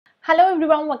Hello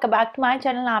everyone, welcome back to my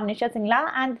channel. I'm Nisha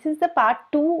Singla and this is the part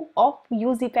 2 of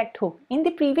useEffect hook. In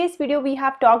the previous video we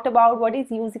have talked about what is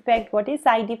useEffect, what is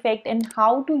side effect and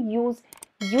how to use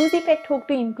useEffect hook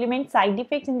to implement side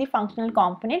effects in the functional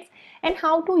components and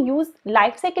how to use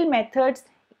lifecycle methods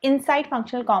inside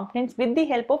functional components with the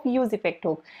help of useEffect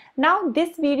hook. Now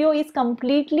this video is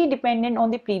completely dependent on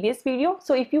the previous video.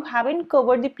 So if you haven't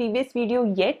covered the previous video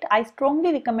yet, I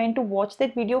strongly recommend to watch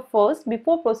that video first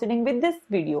before proceeding with this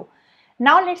video.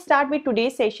 Now let's start with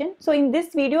today's session. So in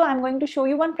this video, I'm going to show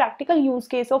you one practical use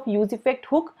case of useEffect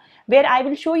hook where I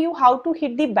will show you how to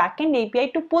hit the backend API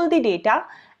to pull the data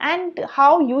and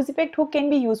how useEffect hook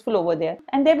can be useful over there.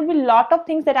 And there will be a lot of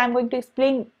things that I'm going to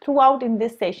explain throughout in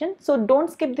this session. So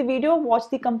don't skip the video, watch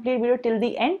the complete video till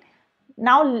the end.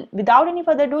 Now without any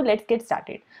further ado, let's get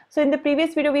started. So in the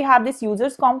previous video, we have this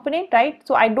users component, right?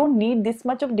 So I don't need this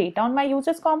much of data on my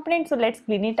users component. So let's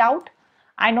clean it out.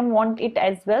 I don't want it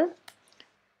as well.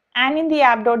 And in the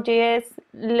app.js,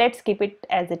 let's keep it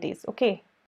as it is. Okay.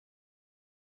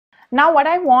 Now what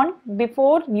I want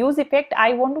before useEffect,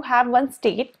 I want to have one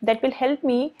state that will help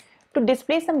me to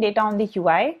display some data on the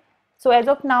UI. So as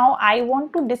of now, I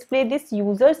want to display this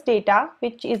users data,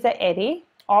 which is an array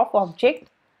of object.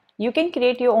 You can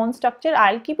create your own structure.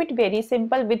 I'll keep it very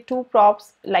simple with two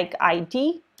props like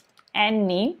ID and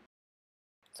name.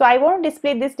 So I want to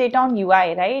display this data on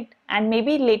UI, right? And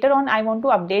maybe later on I want to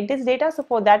update this data. So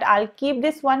for that, I'll keep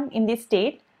this one in the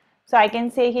state. So I can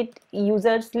say hit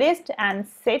users list and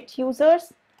set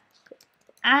users.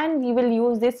 And we will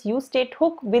use this useState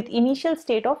hook with initial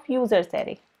state of users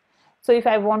array. So if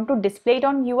I want to display it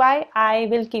on UI, I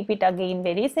will keep it again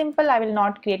very simple. I will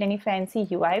not create any fancy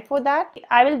UI for that.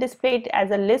 I will display it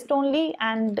as a list only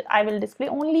and I will display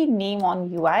only name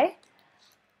on UI.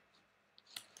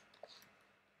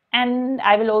 And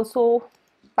I will also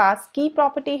pass key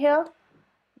property here.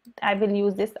 I will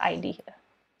use this ID here.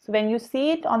 So when you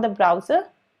see it on the browser,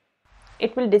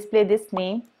 it will display this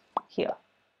name here.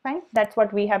 Fine, that's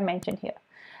what we have mentioned here.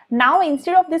 Now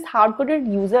instead of this hard-coded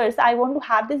users, I want to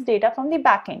have this data from the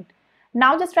backend.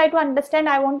 Now just try to understand,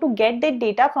 I want to get that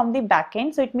data from the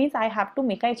backend. So it means I have to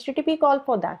make a HTTP call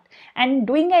for that. And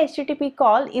doing a HTTP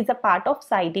call is a part of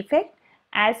side effect.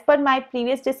 As per my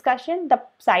previous discussion, the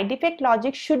side effect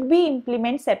logic should be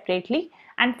implemented separately,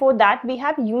 and for that we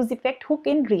have useEffect hook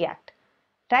in React,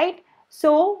 right?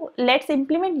 So let's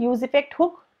implement useEffect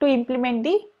hook to implement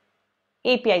the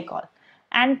API call.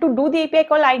 And to do the API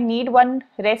call, I need one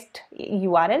REST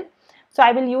URL. So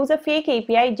I will use a fake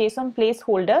API JSON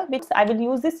placeholder, which I will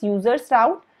use this users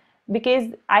route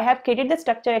because I have created the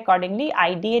structure accordingly,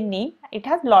 ID and name. It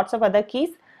has lots of other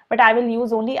keys, but I will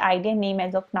use only ID and name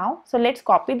as of now. So let's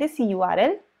copy this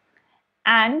URL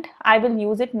and I will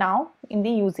use it now in the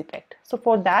useEffect. So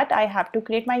for that, I have to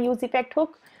create my useEffect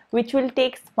hook, which will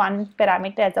take one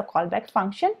parameter as a callback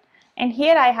function. And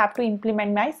here I have to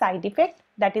implement my side effect,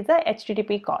 that is a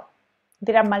HTTP call.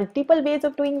 There are multiple ways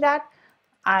of doing that.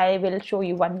 I will show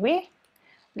you one way.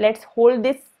 Let's hold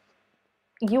this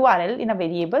URL in a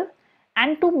variable.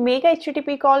 And to make a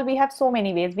HTTP call, we have so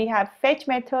many ways. We have fetch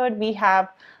method, we have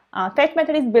fetch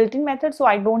method is built-in method, so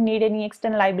I don't need any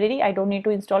external library. I don't need to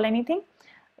install anything.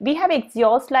 We have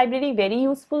exhaust library, very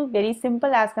useful, very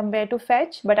simple as compared to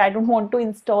fetch, but I don't want to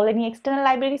install any external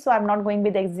library, so I'm not going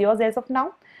with exhaust as of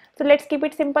now. So let's keep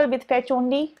it simple with fetch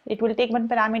only. It will take one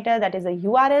parameter, that is a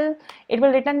URL. It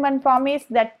will return one promise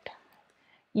that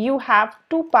you have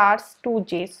to parse to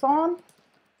JSON,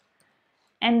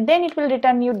 and then it will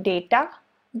return you data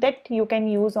that you can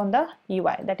use on the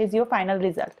UI. That is your final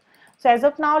result. So as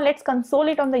of now, let's console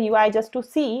it on the UI just to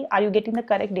see, are you getting the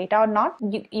correct data or not?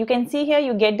 You can see here,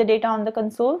 you get the data on the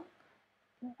console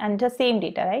and the same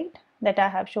data, right? That I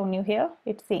have shown you here,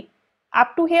 it's same.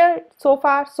 Up to here, so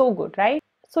far, so good, right?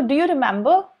 So do you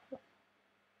remember?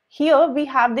 Here we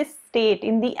have this state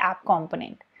in the app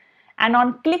component. And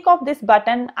on click of this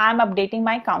button, I'm updating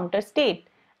my counter state.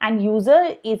 And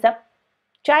user is a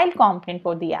child component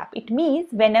for the app. It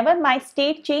means whenever my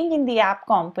state change in the app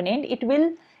component, it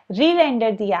will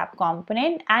re-render the app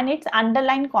component and its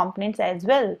underlying components as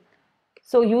well.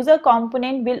 So user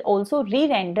component will also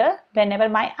re-render whenever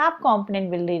my app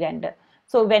component will re-render.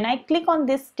 So when I click on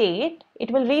this state,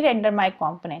 it will re-render my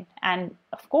component. And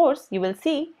of course, you will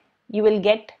see, you will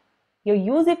get your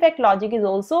useEffect logic is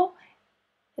also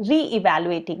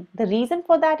re-evaluating. The reason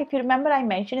for that, if you remember, I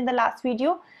mentioned in the last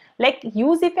video, like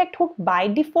useEffect hook by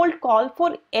default call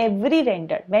for every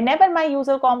render. Whenever my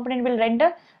user component will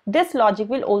render, this logic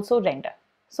will also render.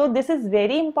 So this is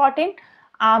very important.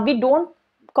 We don't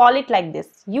call it like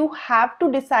this. You have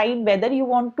to decide whether you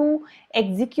want to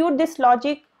execute this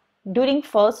logic during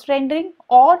first rendering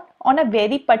or on a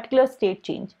very particular state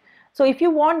change. So if you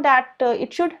want that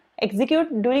it should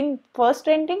execute during first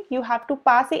rendering, you have to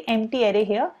pass a empty array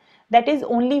here that is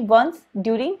only once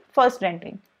during first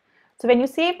rendering. So when you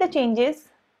save the changes,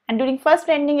 and during first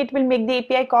rendering it will make the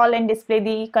API call and display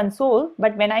the console,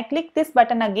 but when I click this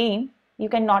button again, you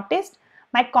can notice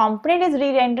my component is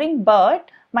re-rendering, but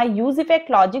my useEffect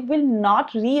logic will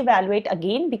not re-evaluate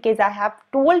again because I have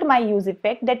told my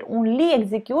useEffect that only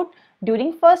execute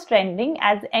during first rendering,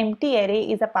 as empty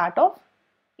array is a part of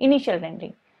initial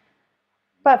rendering.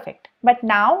 Perfect. But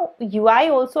now UI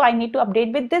also I need to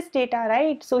update with this data,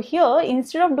 right? So here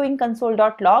instead of doing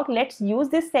console.log, let's use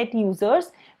this set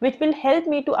users, which will help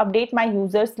me to update my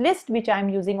users list which I am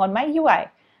using on my UI.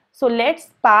 So let's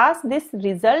pass this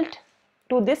result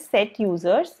to this set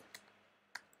users,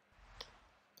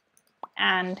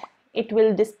 and it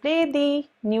will display the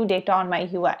new data on my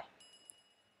UI.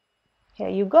 Here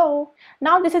you go.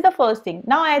 Now this is the first thing.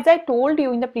 Now as I told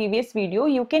you in the previous video,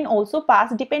 you can also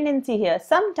pass dependency here.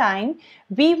 Sometime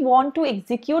we want to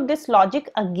execute this logic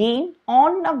again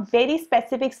on a very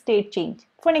specific state change.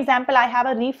 For an example, I have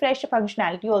a refresh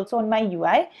functionality also on my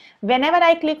UI. Whenever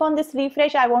I click on this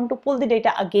refresh, I want to pull the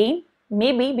data again,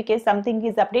 maybe because something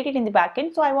is updated in the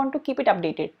backend, so I want to keep it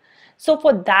updated. So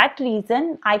for that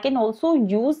reason, I can also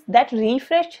use that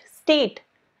refresh state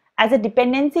as a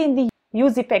dependency in the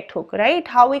useEffect hook, right?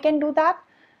 How we can do that?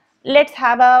 Let's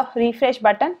have a refresh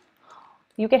button.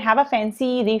 You can have a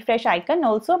fancy refresh icon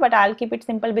also, but I'll keep it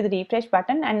simple with refresh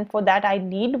button, and for that I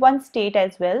need one state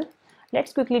as well.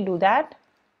 Let's quickly do that.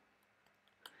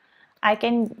 I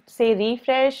can say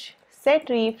refresh, set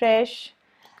refresh,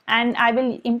 and I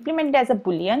will implement it as a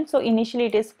boolean. So initially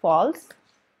it is false,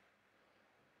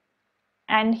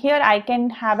 and here I can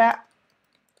have a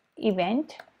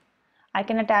event. I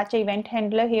can attach an event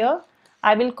handler here.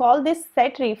 I will call this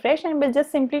set refresh and will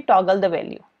just simply toggle the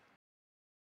value.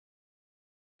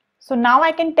 So now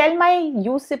I can tell my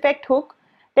useEffect hook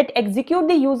that execute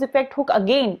the useEffect hook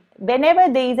again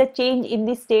whenever there is a change in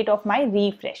the state of my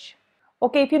refresh.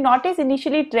 Okay, if you notice,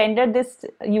 initially it rendered this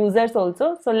users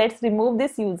also. So let's remove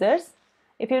this users.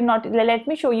 If you not, let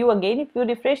me show you again. If you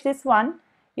refresh this one,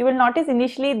 you will notice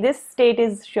initially this state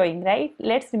is showing, right?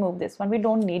 Let's remove this one. We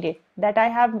don't need it. That I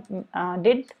have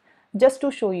did just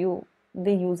to show you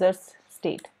the user's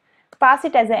state. Pass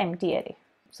it as an empty array.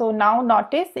 So now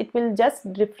notice it will just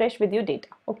refresh with your data.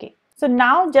 Okay. So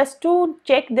now just to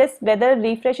check this whether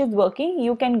refresh is working,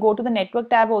 you can go to the network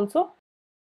tab also.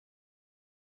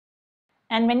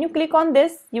 And when you click on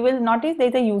this, you will notice there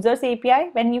is a users API.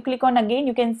 When you click on again,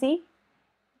 you can see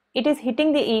it is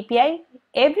hitting the API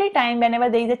every time whenever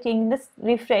there is a change in this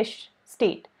refresh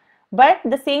state. But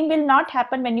the same will not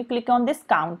happen when you click on this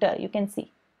counter. You can see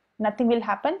nothing will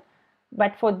happen,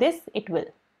 but for this it will.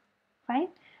 Fine,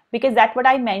 because that's what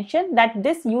I mentioned, that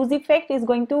this useEffect is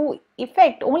going to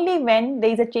affect only when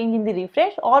there is a change in the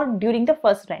refresh or during the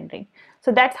first rendering.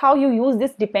 So that's how you use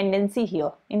this dependency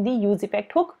here in the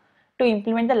useEffect hook to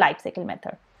implement the lifecycle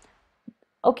method.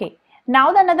 Okay,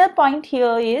 now the another point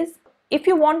here is, if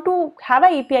you want to have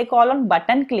an API call on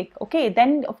button click, okay,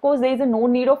 then of course there is no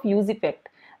need of useEffect.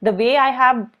 The way I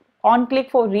have on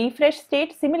click for refresh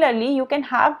state, similarly you can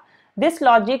have this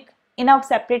logic in a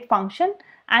separate function,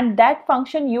 and that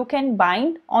function you can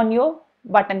bind on your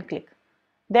button click.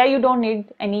 There you don't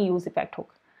need any useEffect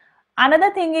hook.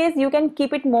 Another thing is you can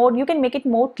keep it more, you can make it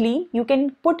more clean. You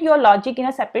can put your logic in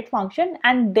a separate function,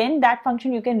 and then that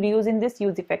function you can reuse in this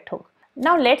useEffect hook.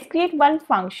 Now let's create one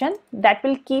function that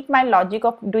will keep my logic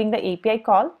of doing the API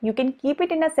call. You can keep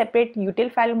it in a separate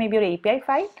util file, maybe your API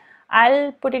file.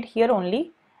 I'll put it here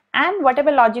only, and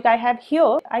whatever logic I have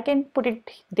here, I can put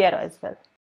it there as well.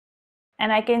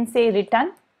 And I can say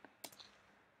return.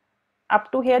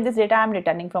 Up to here, this data I'm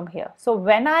returning from here. So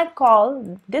when I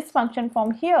call this function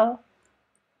from here,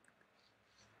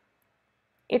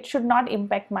 it should not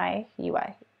impact my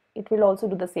UI. It will also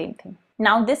do the same thing.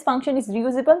 Now this function is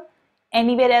reusable.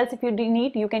 Anywhere else if you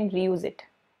need, you can reuse it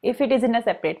if it is in a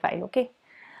separate file. Okay.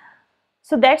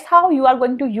 So that's how you are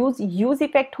going to use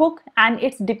useEffect hook and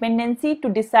its dependency to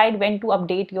decide when to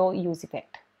update your useEffect.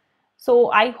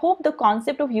 So I hope the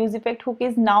concept of useEffect hook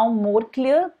is now more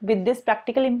clear with this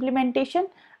practical implementation,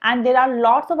 and there are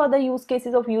lots of other use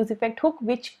cases of useEffect hook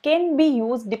which can be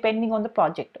used depending on the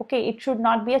project. Okay, it should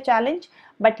not be a challenge,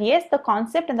 but yes, the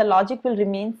concept and the logic will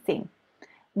remain same.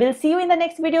 We'll see you in the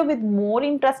next video with more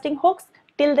interesting hooks.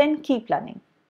 Till then, keep learning.